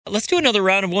Let's do another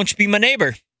round of Won't You Be My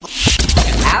Neighbor?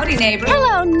 Howdy, neighbor.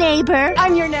 Hello, neighbor.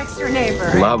 I'm your next door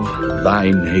neighbor. Love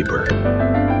thy neighbor.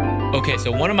 Okay,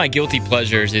 so one of my guilty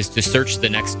pleasures is to search the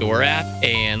Nextdoor app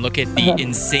and look at the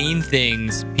insane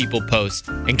things people post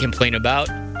and complain about.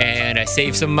 And I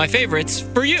save some of my favorites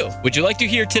for you. Would you like to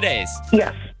hear today's?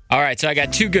 Yes. All right, so I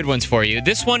got two good ones for you.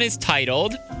 This one is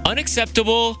titled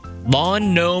Unacceptable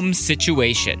Lawn Gnome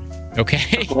Situation.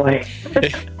 Okay? Oh boy.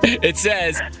 It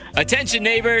says, attention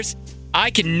neighbors,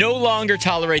 I can no longer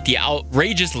tolerate the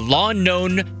outrageous lawn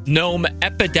gnome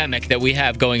epidemic that we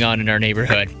have going on in our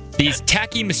neighborhood. These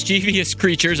tacky, mischievous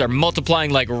creatures are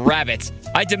multiplying like rabbits.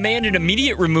 I demand an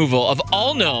immediate removal of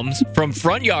all gnomes from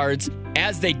front yards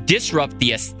as they disrupt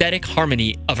the aesthetic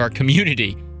harmony of our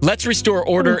community. Let's restore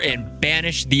order and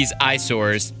banish these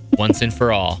eyesores once and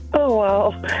for all. Oh,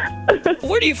 wow.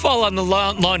 Where do you fall on the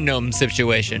lawn gnome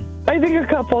situation? I think a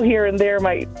couple here and there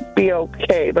might be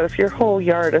okay, but if your whole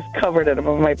yard is covered in them,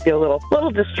 it might be a little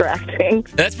distracting.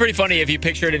 That's pretty funny if you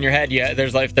picture it in your head. Yeah,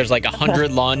 there's like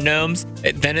 100 lawn gnomes.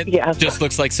 Then it just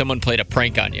looks like someone played a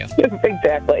prank on you.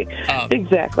 Exactly.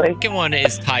 Exactly. The second one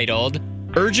is titled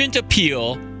Urgent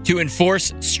Appeal to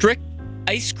Enforce Strict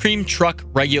Ice Cream Truck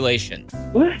Regulations.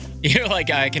 What? You're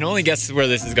like, I can only guess where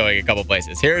this is going a couple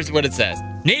places. Here's what it says.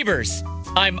 Neighbors,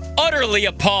 I'm utterly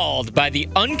appalled by the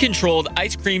uncontrolled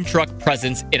ice cream truck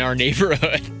presence in our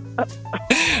neighborhood. I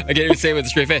can't even say it with a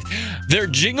straight face. Their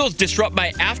jingles disrupt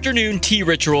my afternoon tea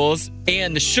rituals,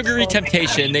 and the sugary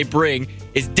temptation they bring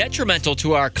is detrimental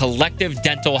to our collective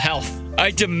dental health.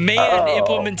 I demand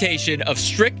implementation of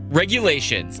strict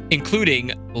regulations,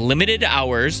 including limited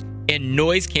hours and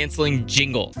noise-canceling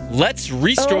jingles. Let's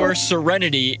restore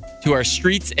serenity to our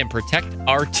streets and protect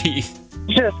our teeth.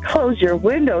 Just close your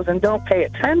windows and don't pay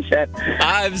attention.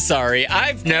 I'm sorry.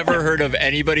 I've never heard of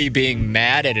anybody being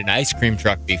mad at an ice cream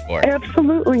truck before.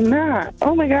 Absolutely not.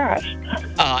 Oh, my gosh.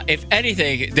 If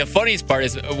anything, the funniest part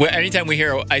is anytime we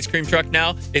hear an ice cream truck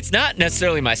now, it's not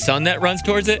necessarily my son that runs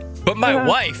towards it, but my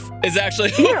wife is actually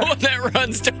the one that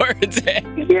runs towards it.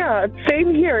 Yeah,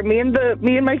 same here. Me and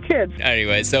my kids.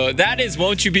 Anyway, so that is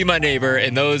Won't You Be My Neighbor,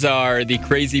 and those are the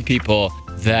crazy people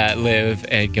that live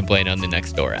and complain on the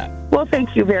Nextdoor app. Well,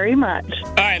 thank you very much.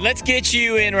 All right, let's get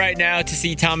you in right now to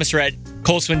see Thomas Rhett,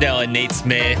 Cole Swindell, and Nate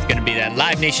Smith. Going to be that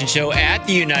Live Nation show at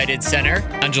the United Center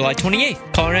on July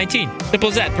 28th. Caller 19. Simple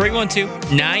as that.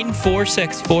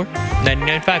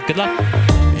 312-946-4995. Good luck.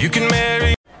 You can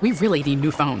marry. We really need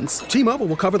new phones. T-Mobile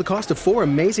will cover the cost of 4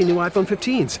 amazing new iPhone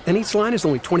 15s, and each line is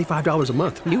only $25 a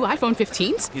month. New iPhone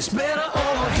 15s? It's better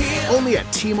over here. Only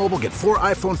at T-Mobile, get 4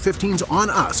 iPhone 15s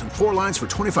on us and 4 lines for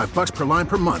 $25 per line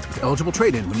per month with eligible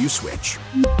trade-in when you switch.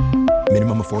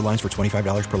 Minimum of 4 lines for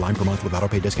 $25 per line per month with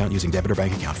autopay discount using debit or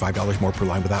bank account. $5 more per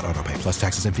line without autopay, plus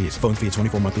taxes and fees. Phone fee at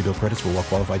 24 monthly bill credits for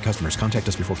well-qualified customers. Contact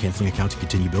us before canceling account to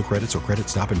continue bill credits or credit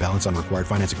stop and balance on required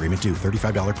finance agreement due.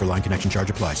 $35 per line connection charge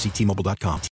applies. See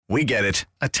T-Mobile.com. We get it.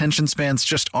 Attention spans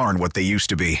just aren't what they used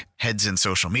to be. Heads in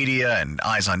social media and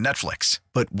eyes on Netflix.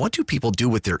 But what do people do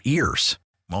with their ears?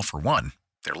 Well, for one,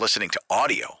 they're listening to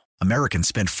audio. Americans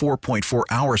spend 4.4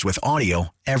 hours with audio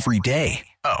every day.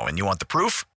 Oh, and you want the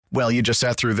proof? Well, you just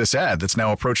sat through this ad that's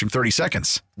now approaching 30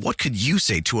 seconds. What could you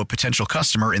say to a potential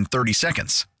customer in 30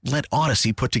 seconds? Let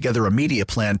Odyssey put together a media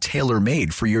plan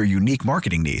tailor-made for your unique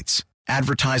marketing needs.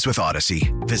 Advertise with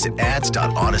Odyssey. Visit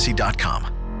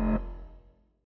ads.odyssey.com.